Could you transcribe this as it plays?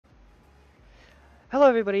Hello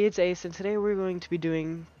everybody, it's Ace, and today we're going to be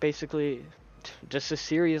doing basically just a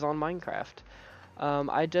series on Minecraft.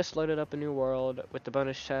 I just loaded up a new world with the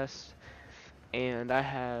bonus chest, and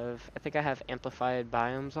I think I have amplified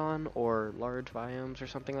biomes on, or large biomes, or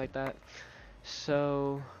something like that.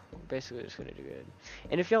 So, basically just gonna do good.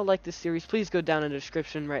 And if y'all like this series, please go down in the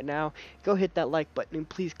description right now, go hit that like button, and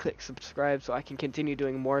please click subscribe so I can continue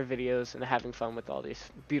doing more videos and having fun with all these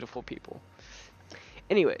beautiful people.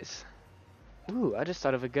 Anyways, ooh, I just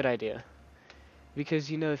thought of a good idea. Because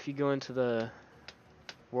you know, if you go into the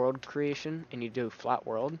world creation and you do flat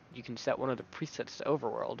world, you can set one of the presets to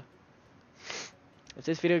overworld. If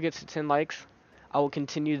this video gets to 10 likes, I will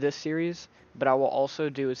continue this series, but I will also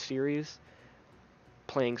do a series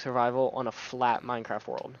playing survival on a flat Minecraft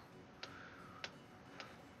world.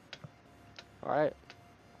 Alright.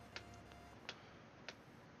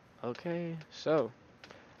 Okay, so,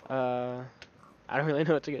 I don't really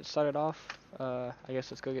know what to get started off. I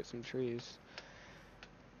guess let's go get some trees.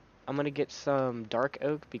 I'm gonna get some dark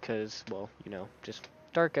oak because, well, you know, just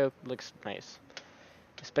dark oak looks nice.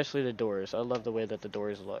 Especially the doors. I love the way that the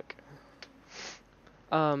doors look.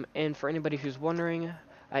 And for anybody who's wondering,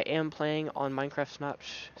 I am playing on Minecraft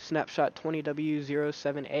Snapshot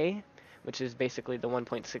 20W07A, which is basically the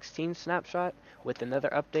 1.16 snapshot with another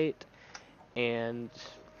update. And,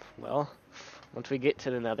 well, once we get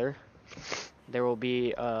to the nether, there will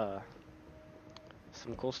be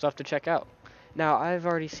some cool stuff to check out. Now, I've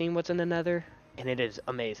already seen what's in the nether, and it is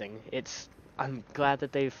amazing. I'm glad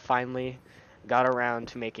that they finally got around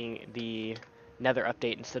to making the nether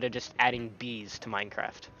update instead of just adding bees to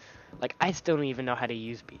Minecraft. Like, I still don't even know how to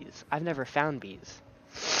use bees. I've never found bees.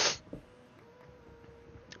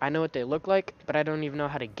 I know what they look like, but I don't even know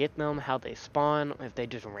how to get them, how they spawn, if they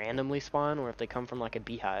just randomly spawn, or if they come from like a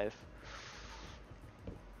beehive.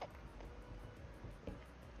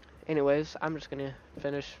 Anyways, I'm just gonna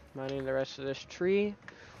finish mining the rest of this tree.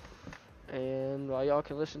 And while y'all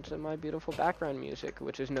can listen to my beautiful background music,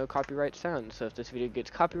 which is no copyright sound, so if this video gets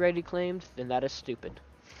copyrighted claimed, then that is stupid.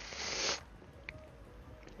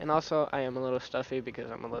 And also, I am a little stuffy because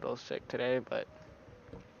I'm a little sick today, but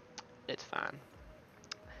it's fine.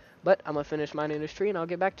 But I'm gonna finish mining this tree and I'll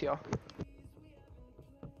get back to y'all.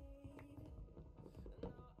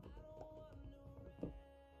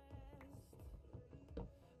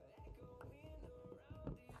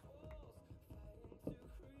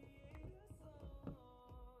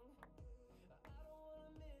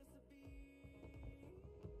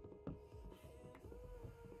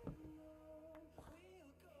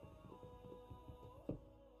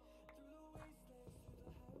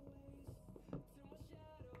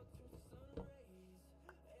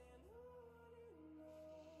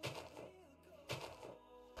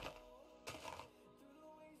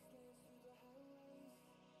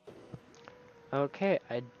 Okay,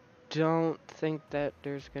 I don't think that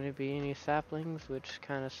there's gonna be any saplings, which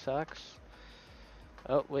kind of sucks.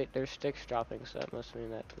 Oh, wait, there's sticks dropping, so that must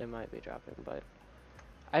mean that they might be dropping, but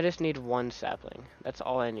I just need one sapling. That's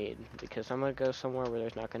all I need, because I'm gonna go somewhere where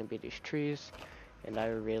there's not gonna be these trees, and I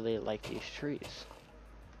really like these trees.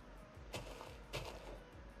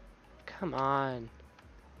 Come on.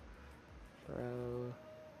 Bro.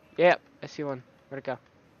 Yep, I see one. Where'd it go?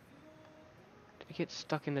 Did it get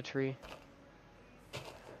stuck in the tree?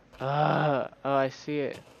 Oh, I see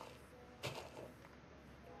it.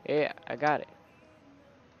 Yeah, I got it.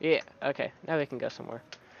 Yeah, okay, now we can go somewhere.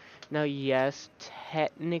 Now, yes,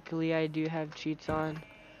 technically I do have cheats on.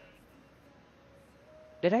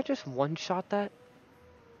 Did I just one-shot that?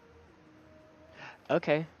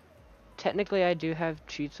 Okay. Technically I do have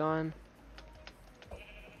cheats on.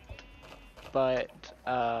 But,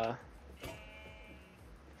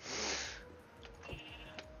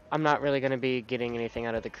 I'm not really going to be getting anything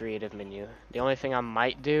out of the creative menu. The only thing I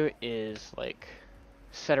might do is, like,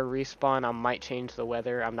 set a respawn. I might change the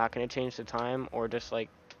weather. I'm not going to change the time, or just, like,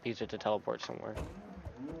 use it to teleport somewhere.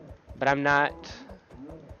 But I'm not...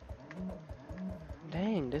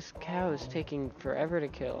 Dang, this cow is taking forever to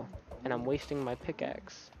kill. And I'm wasting my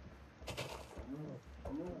pickaxe.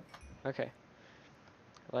 Okay.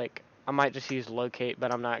 Like, I might just use locate,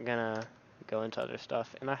 but I'm not gonna go into other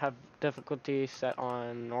stuff. And I have difficulty set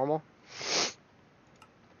on normal.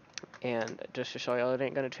 And just to show y'all it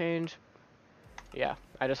ain't gonna change. Yeah,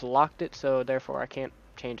 I just locked it, so therefore I can't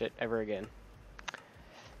change it ever again.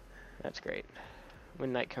 That's great.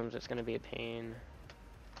 When night comes, it's gonna be a pain.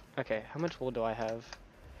 Okay, how much wool do I have?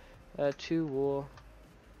 2 wool.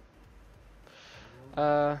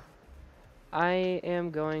 I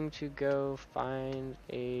am going to go find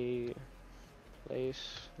a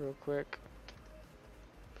place real quick.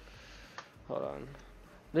 Hold on.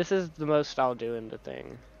 This is the most I'll do in the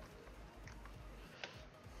thing.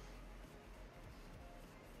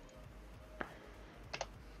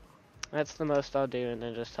 That's the most I'll do, and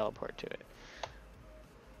then just teleport to it.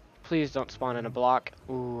 Please don't spawn in a block.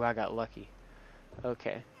 Ooh, I got lucky.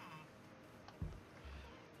 Okay.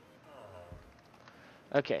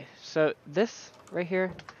 Okay, so this right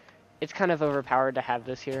here, it's kind of overpowered to have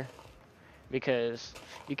this here, because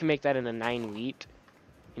you can make that into 9 wheat,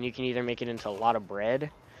 and you can either make it into a lot of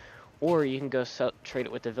bread, or you can go trade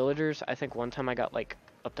it with the villagers. I think one time I got like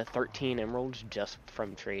up to 13 emeralds just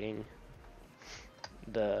from trading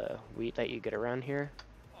the wheat that you get around here.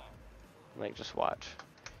 Like, just watch.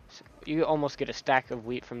 So you almost get a stack of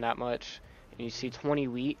wheat from that much, and you see 20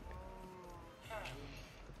 wheat.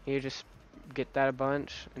 You just get that a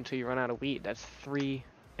bunch until you run out of wheat. That's 3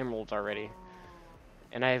 emeralds already.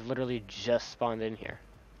 And I have literally just spawned in here.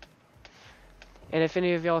 And if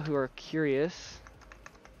any of y'all who are curious,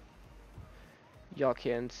 y'all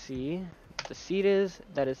can see what the seed is.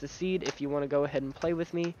 That is the seed. If you want to go ahead and play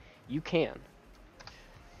with me, you can.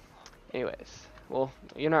 Anyways, well,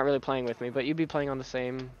 you're not really playing with me, but you'd be playing on the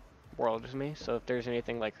same world as me. So if there's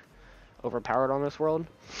anything like overpowered on this world,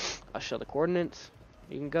 I'll show the coordinates.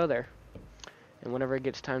 You can go there. And whenever it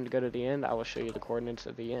gets time to go to the end, I will show you the coordinates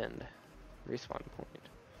of the end. Respawn point.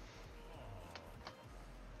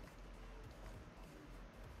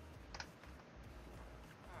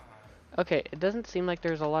 Okay, it doesn't seem like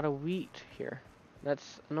there's a lot of wheat here.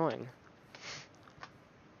 That's annoying.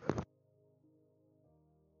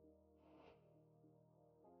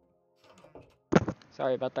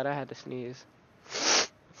 Sorry about that, I had to sneeze.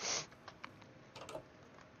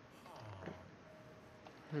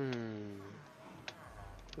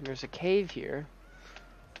 There's a cave here.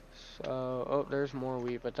 So, oh, there's more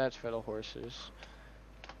wheat, but that's for the horses.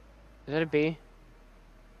 Is that a bee?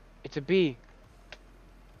 It's a bee.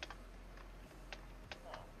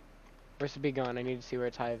 Where's the bee gone? I need to see where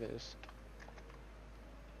its hive is.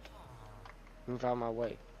 Move out of my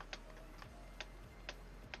way.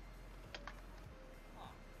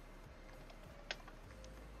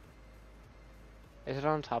 Is it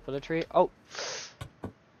on top of the tree? Oh!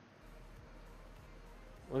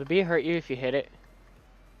 Will the bee hurt you if you hit it?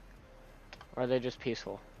 Or are they just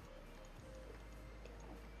peaceful?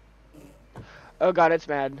 Oh god, it's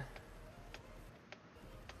mad.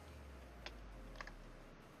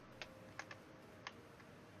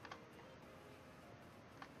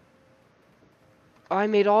 Oh, I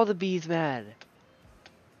made all the bees mad.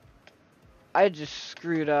 I just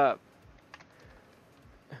screwed up.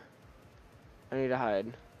 I need to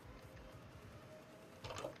hide.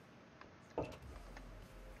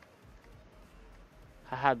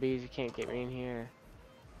 Haha, bees, you can't get me in here.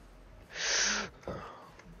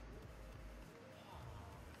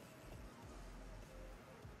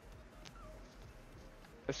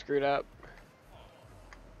 I screwed up.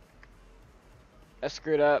 I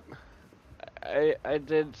screwed up. I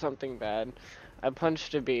did something bad. I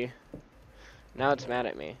punched a bee. Now it's mad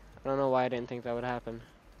at me. I don't know why I didn't think that would happen.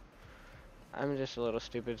 I'm just a little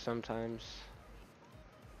stupid sometimes.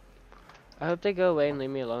 I hope they go away and leave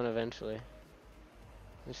me alone eventually.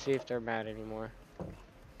 Let's see if they're mad anymore.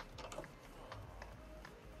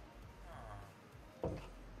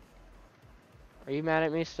 Are you mad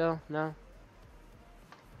at me still? No?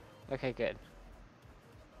 Okay, good.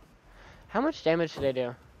 How much damage do they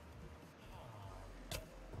do?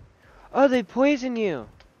 Oh, they poison you!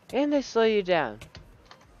 And they slow you down.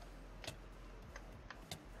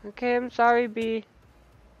 Okay, I'm sorry, bee.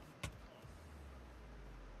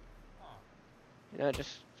 You know,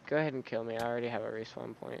 just go ahead and kill me. I already have a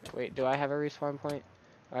respawn point. Wait, do I have a respawn point?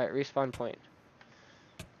 Alright, respawn point.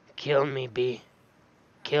 Kill me, bee.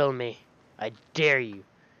 Kill me. I dare you.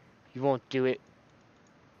 You won't do it.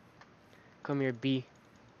 Come here, bee.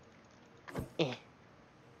 Eh.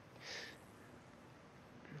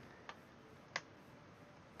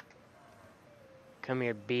 Come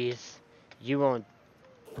here, bees. You won't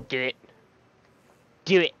do it.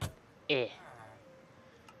 Do it. Eh.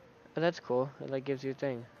 Oh, that's cool. It like gives you a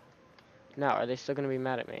thing. Now, are they still gonna be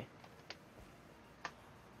mad at me?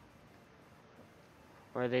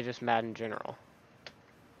 Or are they just mad in general?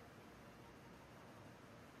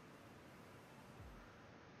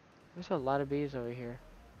 There's a lot of bees over here.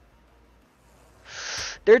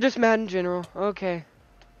 They're just mad in general. Okay.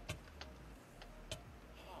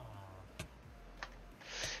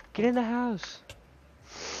 Get in the house.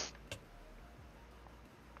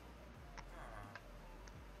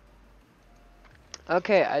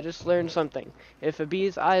 Okay, I just learned something. If a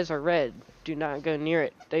bee's eyes are red, do not go near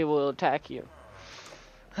it. They will attack you.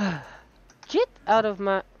 Get out of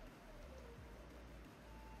my...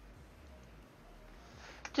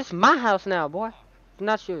 Just my house now, boy.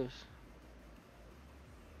 Not yours.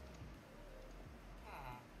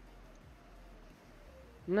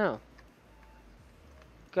 No.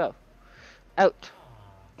 Go. Out.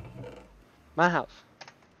 My house.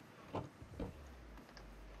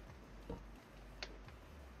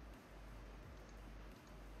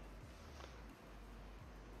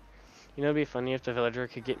 You know, it'd be funny if the villager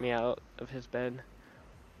could get me out of his bed.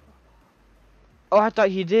 Oh, I thought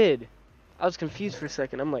he did. I was confused for a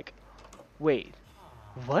second. I'm like, wait,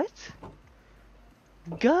 what?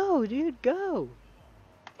 Go, dude, go.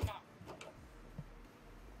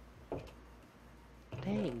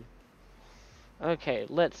 Dang. Okay,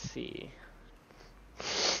 let's see.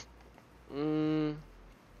 I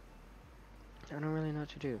don't really know what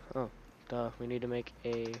to do. Oh, duh. We need to make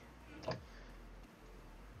a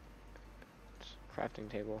crafting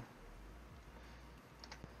table.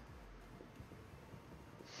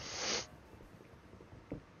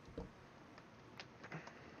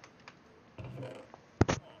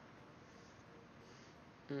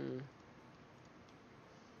 Hmm.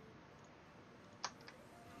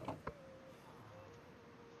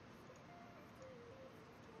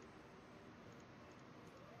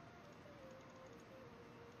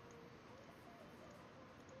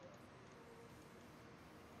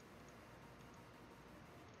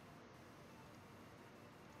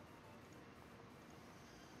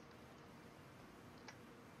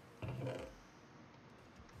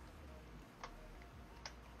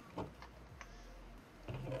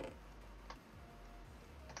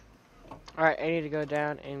 Alright, I need to go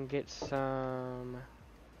down and get some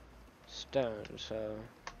stone. So,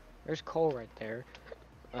 there's coal right there.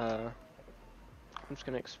 I'm just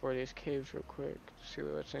gonna explore these caves real quick to see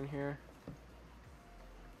what's in here.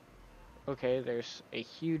 Okay, there's a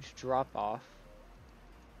huge drop off.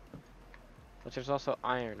 But there's also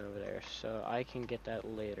iron over there, so I can get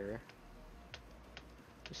that later.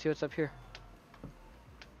 Let's see what's up here.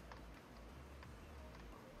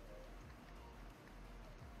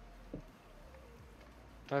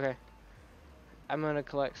 Okay. I'm gonna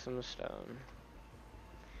collect some stone.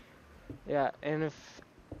 Yeah, and if...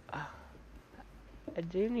 I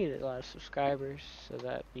do need a lot of subscribers so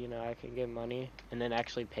that, you know, I can get money and then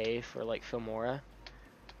actually pay for, like, Filmora.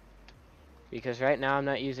 Because right now I'm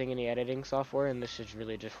not using any editing software and this is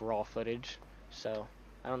really just raw footage. So,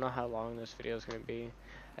 I don't know how long this video is going to be.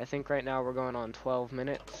 I think right now we're going on 12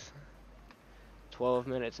 minutes. 12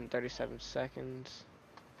 minutes and 37 seconds.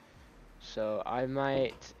 So, I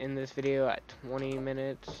might end this video at 20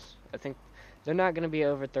 minutes. I think they're not going to be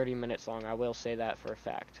over 30 minutes long. I will say that for a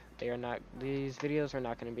fact. These videos are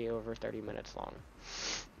not going to be over 30 minutes long.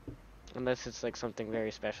 Unless it's like something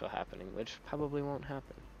very special happening, which probably won't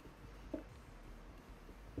happen.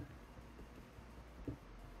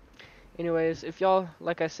 Anyways, if y'all,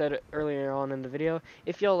 like I said earlier on in the video,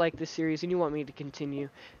 if y'all like this series and you want me to continue,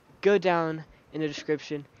 go down in the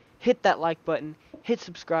description, hit that like button, hit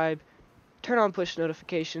subscribe, turn on push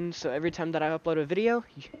notifications so every time that I upload a video,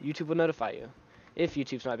 YouTube will notify you. If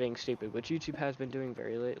YouTube's not being stupid, which YouTube has been doing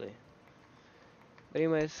very lately. But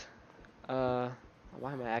anyways, why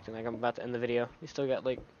am I acting like I'm about to end the video? We still got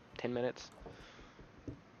like 10 minutes.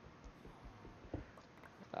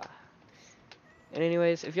 And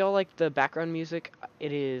anyways, if y'all like the background music,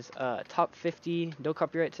 it is top 50 no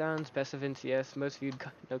copyright sounds, best of NCS, most viewed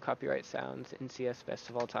no copyright sounds, NCS best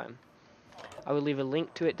of all time. I will leave a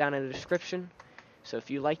link to it down in the description. So if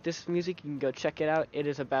you like this music, you can go check it out. It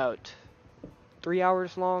is about 3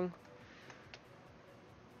 hours long.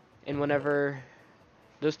 And whenever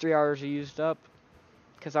those 3 hours are used up,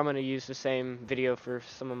 because I'm going to use the same video for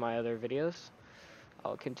some of my other videos,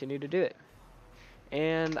 I'll continue to do it.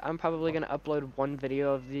 And I'm probably going to upload one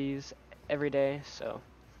video of these every day. So,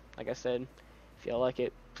 like I said, if y'all like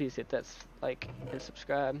it, please hit that like and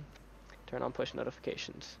subscribe. Turn on push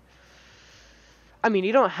notifications. I mean,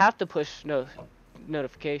 you don't have to push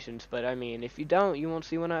notifications, but I mean, if you don't, you won't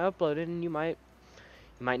see when I upload it, and you might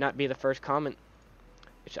not be the first comment.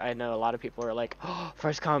 Which I know a lot of people are like, oh,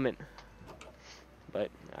 first comment.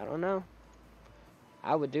 But, I don't know.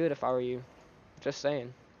 I would do it if I were you. Just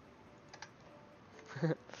saying.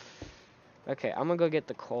 Okay, I'm gonna go get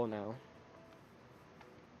the coal now.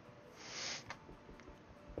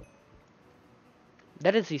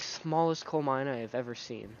 That is the smallest coal mine I have ever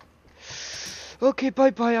seen. Okay,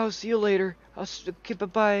 bye-bye. I'll see you later. Okay,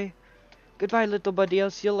 bye-bye. Goodbye, little buddy. I'll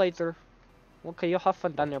see you later. Okay, you'll have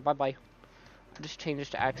fun down there. Bye-bye. I just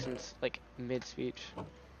changed to accents, like, mid-speech.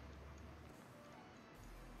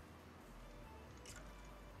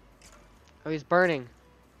 Oh, he's burning.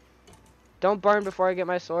 Don't burn before I get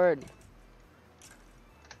my sword.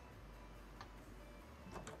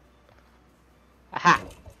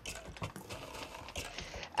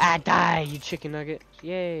 Ah, die, you chicken nugget.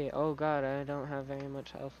 Yay. Oh god, I don't have very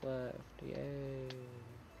much health left. Yay.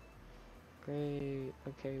 Great.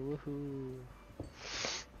 Okay, woohoo.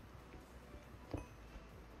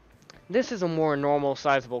 This is a more normal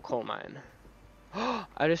sizable coal mine.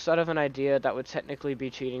 I just thought of an idea that would technically be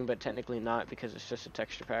cheating, but technically not because it's just a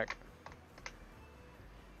texture pack.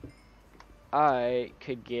 I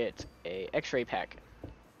could get a X-ray pack,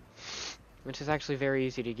 which is actually very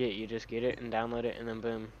easy to get. You just get it and download it, and then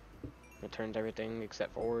boom, it turns everything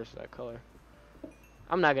except for ores that color.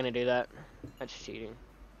 I'm not gonna do that. That's cheating.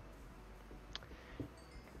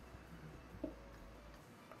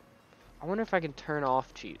 I wonder if I can turn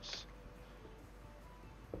off cheats,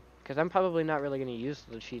 because I'm probably not really gonna use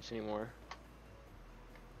the cheats anymore.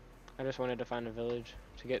 I just wanted to find a village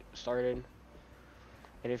to get started.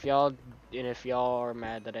 And if y'all are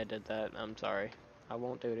mad that I did that, I'm sorry. I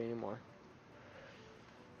won't do it anymore.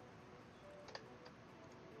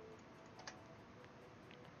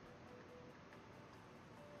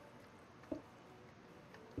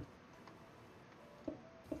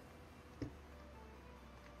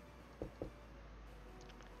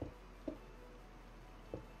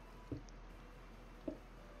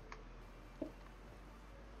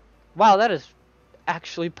 Wow, that is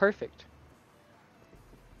actually perfect.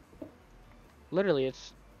 Literally,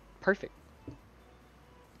 it's perfect.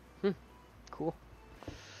 Cool.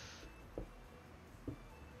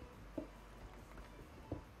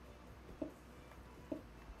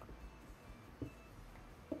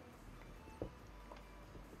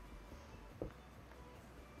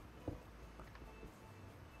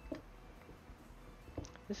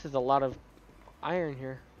 This is a lot of iron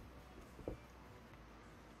here.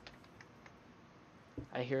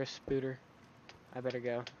 I hear a spooder. I better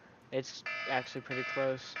go. It's actually pretty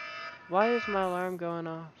close. Why is my alarm going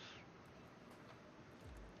off?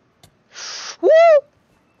 Woo!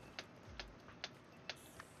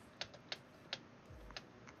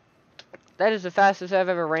 That is the fastest I've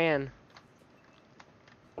ever ran.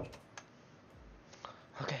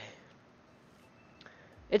 Okay.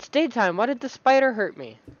 It's daytime. Why did the spider hurt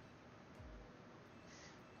me?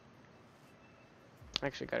 I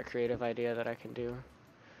actually got a creative idea that I can do.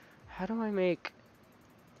 How do I make,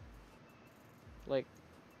 like,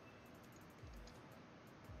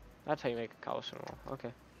 that's how you make a cobblestone wall.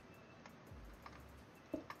 Okay.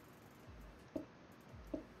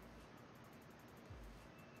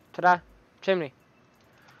 Ta-da! Chimney.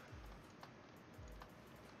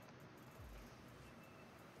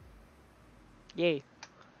 Yay.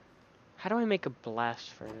 How do I make a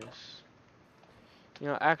blast furnace? You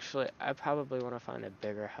know, actually, I probably want to find a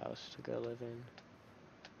bigger house to go live in.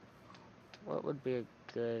 What would be a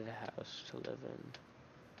good house to live in?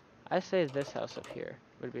 I say this house up here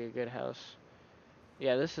would be a good house.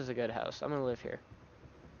 Yeah, this is a good house. I'm gonna live here.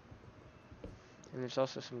 And there's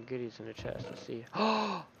also some goodies in the chest. Let's see.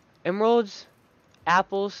 Oh, emeralds,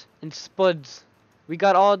 apples, and spuds. We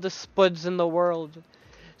got all the spuds in the world.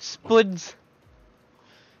 Spuds.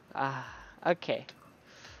 Ah, okay.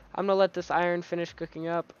 I'm gonna let this iron finish cooking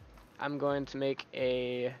up. I'm going to make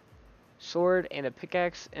a sword and a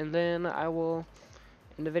pickaxe, and then I will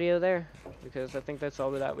end the video there, because I think that's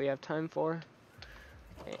all that we have time for.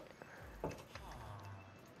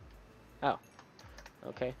 Oh,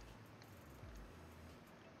 okay.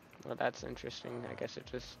 Well, that's interesting. I guess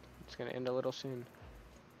it's gonna end a little soon.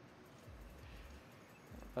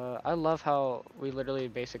 I love how we literally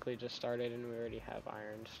basically just started and we already have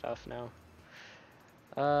iron stuff now.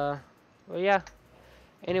 Well, yeah.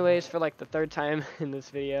 Anyways, for like the third time in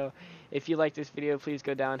this video, if you like this video, please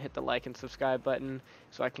go down, hit the like and subscribe button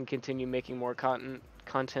so I can continue making more content.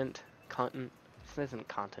 This isn't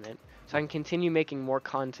continent. So I can continue making more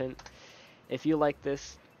content. If you like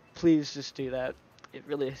this, please just do that. It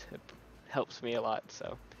really helps me a lot.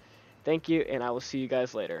 So thank you, and I will see you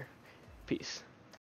guys later. Peace.